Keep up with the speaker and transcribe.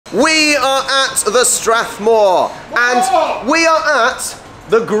We are at the Strathmore, and we are at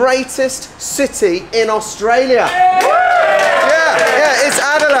the greatest city in Australia. Yeah, it's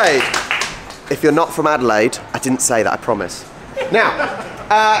Adelaide. If you're not from Adelaide, I didn't say that, I promise.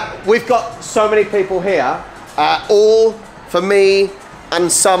 Now, we've got so many people here, all for me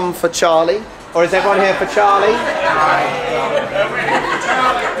and some for Charlie. Or is everyone here for Charlie?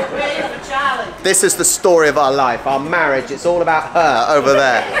 This is the story of our life, our marriage. It's all about her over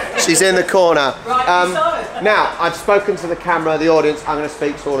there. She's in the corner. Now, I've spoken to the camera, the audience. I'm going to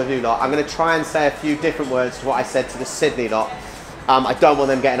speak to all of you lot. I'm going to try and say a few different words to what I said to the Sydney lot. I don't want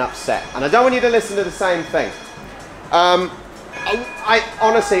them getting upset. And I don't want you to listen to the same thing. I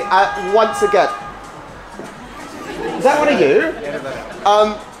honestly, once again... Is that one of you?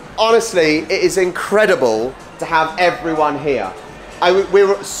 Honestly, it is incredible to have everyone here. We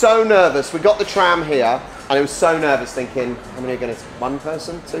were so nervous. We got the tram here, and I was so nervous thinking, how many are going to... One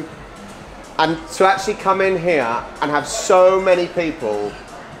person? Two? And to actually come in here and have so many people,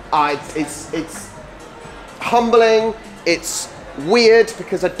 it's humbling, it's weird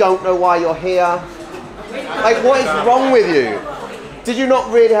because I don't know why you're here. Like, what is wrong with you? Did you not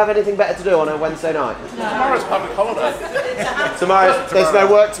really have anything better to do on a Wednesday night? No. Tomorrow's public holiday. There's no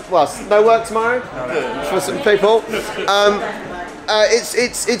work. No work tomorrow for some people.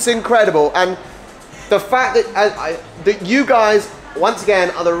 It's incredible, and the fact that you guys once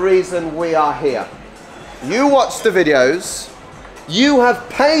again are the reason we are here. You watch the videos. You have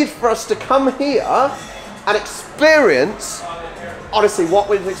paid for us to come here and experience. Honestly, what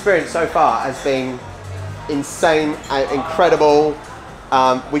we've experienced so far has been insane, incredible.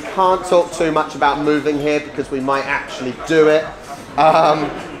 We can't talk too much about moving here because we might actually do it.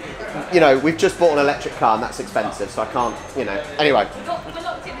 You know, we've just bought an electric car and that's expensive, so I can't, you know. Anyway,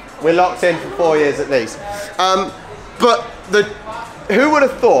 we're locked in for 4 years at least. But who would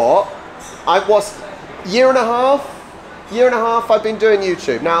have thought? I was year and a half I've been doing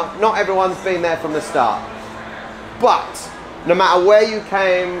YouTube. Now, not everyone's been there from the start, but no matter where you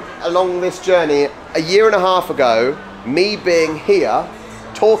came along this journey, a year and a half ago, me being here,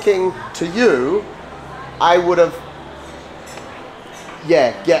 talking to you, I would have,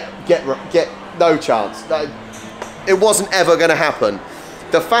 get no chance. It wasn't ever going to happen.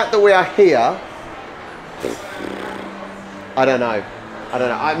 The fact that we are here, I don't know.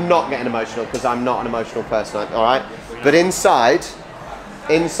 I'm not getting emotional because I'm not an emotional person, all right? But inside,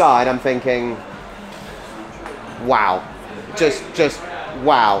 I'm thinking, wow. Just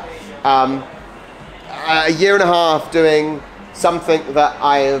wow. A year and a half doing something that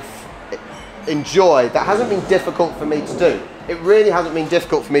I have enjoyed, that hasn't been difficult for me to do. It really hasn't been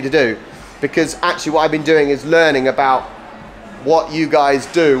difficult for me to do, because actually what I've been doing is learning about what you guys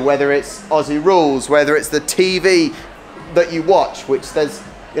do, whether it's Aussie Rules, whether it's the TV that you watch, which there's,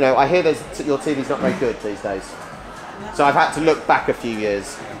 you know, I hear your TV's not very good these days. So I've had to look back a few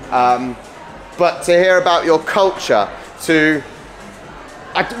years. But to hear about your culture,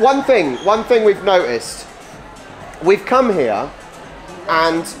 one thing we've noticed, we've come here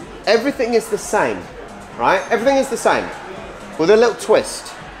and everything is the same, right? Everything is the same, with a little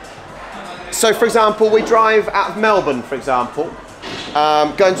twist. So for example, we drive out of Melbourne, for example,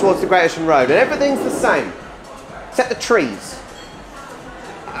 going towards the Great Ocean Road, and everything's the same, except the trees.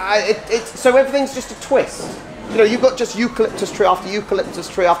 So everything's just a twist. You know, you've got just eucalyptus tree after eucalyptus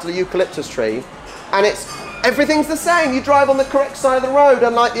tree after the eucalyptus tree, and everything's the same. You drive on the correct side of the road,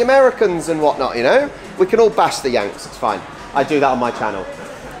 unlike the Americans and whatnot, you know? We can all bash the Yanks, it's fine. I do that on my channel.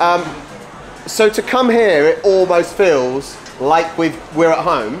 So to come here, it almost feels like we're at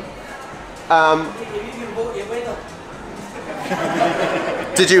home.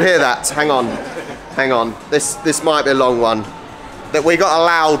 Did you hear that? Hang on. This might be a long one. That we got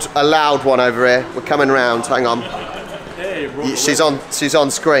a loud one over here. We're coming round. Hang on. She's on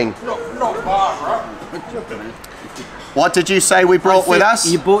screen. Not Barbara. What did you say we brought with us?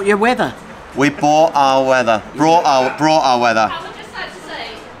 You brought your weather. We brought our weather. Brought our weather. I would just like to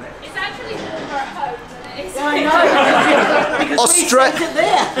say, it's actually warmer at home than it is. I know.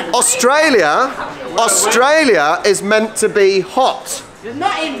 Australia is meant to be hot. It's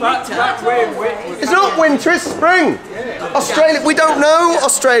not in winter. It's not winter, it's spring. Australia, we don't know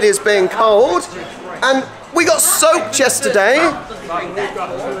Australia's being cold, and we got soaked yesterday.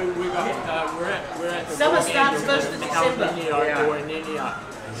 Summer starts 1st of December.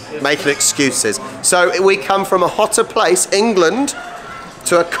 Making excuses. So we come from a hotter place, England,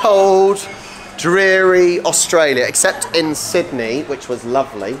 to a cold, dreary Australia, except in Sydney, which was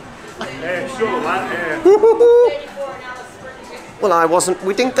lovely. Well,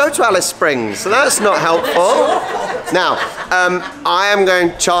 we didn't go to Alice Springs, so that's not helpful. Now, I am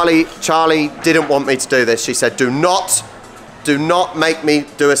going, Charlie didn't want me to do this. She said, do not make me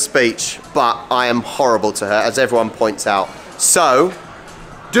do a speech, but I am horrible to her, as everyone points out. So,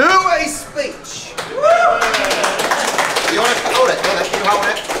 do a speech. You want to hold it? Go on then, you hold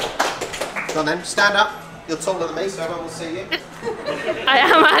it. Go on then, stand up. You're taller than me, so everyone will see you. I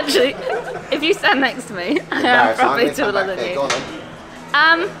am actually. If you stand next to me, I am probably taller than you. Go on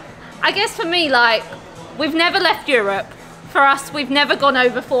then. I guess for me, like, we've never left Europe. For us, we've never gone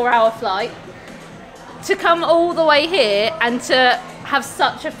over 4-hour flight. To come all the way here and to have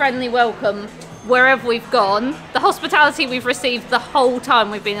such a friendly welcome wherever we've gone, the hospitality we've received the whole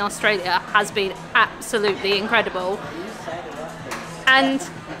time we've been in Australia has been absolutely incredible. And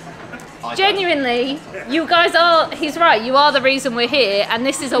genuinely, you guys are, he's right, you are the reason we're here, and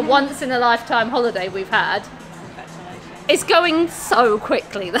this is a once in a lifetime holiday we've had. It's going so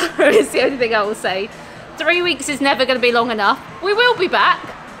quickly though, is the only thing I will say. 3 weeks is never going to be long enough. We will be back.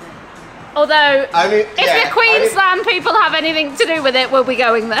 Although, if the Queensland people have anything to do with it, we'll be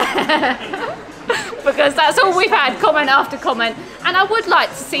going there. Because that's all we've had, comment after comment. And I would like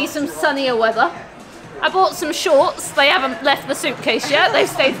to see some sunnier weather. I bought some shorts. They haven't left the suitcase yet. They've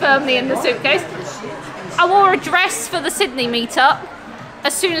stayed firmly in the suitcase. I wore a dress for the Sydney meetup.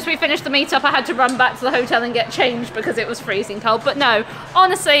 As soon as we finished the meetup, I had to run back to the hotel and get changed because it was freezing cold. But no,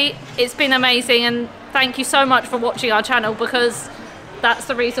 honestly, it's been amazing. And thank you so much for watching our channel, because that's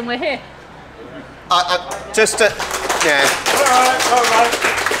the reason we're here. Just to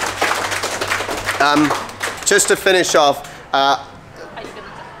finish off,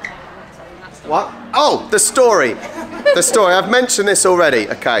 what? Oh, the story. The story. I've mentioned this already.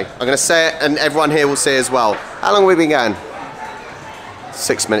 Okay, I'm going to say it, and everyone here will see as well. How long have we been going?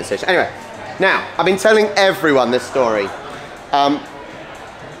 6 minutes-ish. Anyway, now I've been telling everyone this story.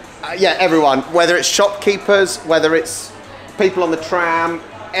 Yeah, everyone. Whether it's shopkeepers, whether it's people on the tram,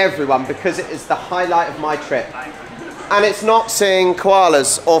 everyone, because it is the highlight of my trip. And it's not seeing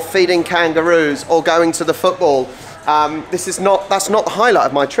koalas or feeding kangaroos or going to the football. That's not the highlight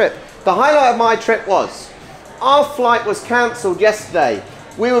of my trip. The highlight of my trip was our flight was cancelled yesterday.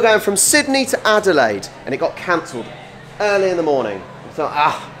 We were going from Sydney to Adelaide and it got cancelled early in the morning. I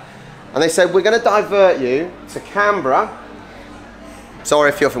thought, and they said, we're going to divert you to Canberra. Sorry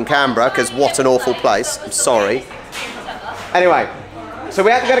if you're from Canberra, because what an awful place. I'm sorry. Anyway, so we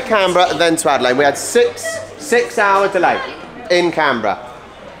had to go to Canberra and then to Adelaide. We had six-hour delay in Canberra.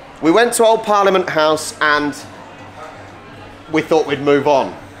 We went to Old Parliament House and we thought we'd move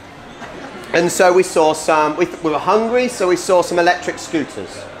on. And so we saw some, we were hungry, so we saw some electric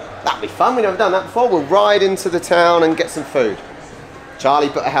scooters. That'd be fun, we've never done that before. We'll ride into the town and get some food. Charlie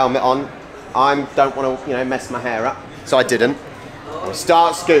put a helmet on. I don't want to, mess my hair up, so I didn't. We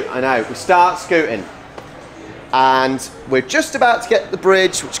start scooting. And we're just about to get the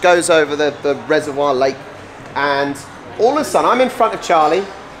bridge, which goes over the reservoir lake. And all of a sudden, I'm in front of Charlie.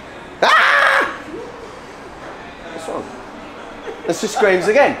 Ah! What's wrong? And she screams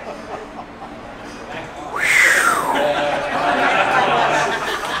again.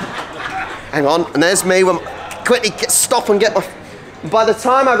 Hang on, and there's me. Quickly stop and get my... By the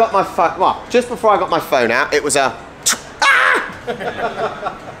time I got my phone... Well, just before I got my phone out, it was a... Ah!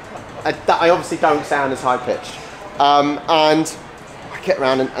 I obviously don't sound as high-pitched. And I get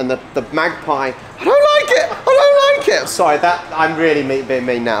around and the magpie... I don't like it! Sorry, I'm really being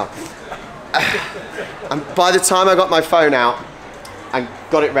mean now. And by the time I got my phone out and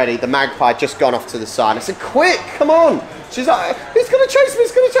got it ready, the magpie had just gone off to the side. I said, quick, come on! She's like, he's going to chase me,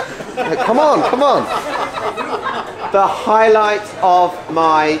 he's going to chase me. Like, come on. The highlight of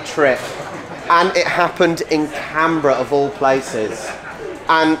my trip. And it happened in Canberra, of all places.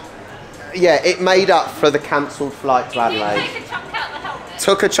 And yeah, it made up for the cancelled flight to Adelaide. Did you take a chunk out of the helmet?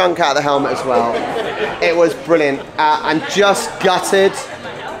 Took a chunk out of the helmet as well. It was brilliant. I'm just gutted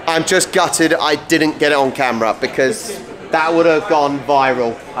I didn't get it on camera, because that would have gone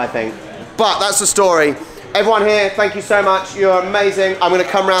viral, I think. But that's the story. Everyone here, thank you so much. You're amazing. I'm going to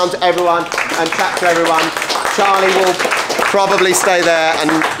come round to everyone and chat to everyone. Charlie will probably stay there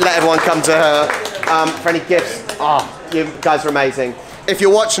and let everyone come to her for any gifts. Oh, you guys are amazing. If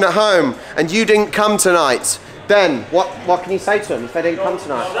you're watching at home and you didn't come tonight, then what can you say to them if they didn't come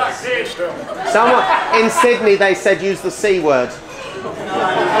tonight? Someone in Sydney, they said use the C word.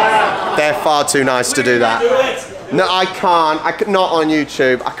 They're far too nice to do that. No, I can't. Not on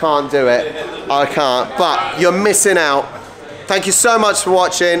YouTube. I can't do it. I can't. But you're missing out. Thank you so much for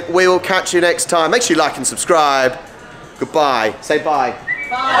watching. We will catch you next time. Make sure you like and subscribe. Goodbye. Say bye.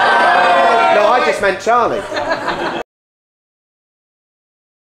 Bye. No, I just meant Charlie.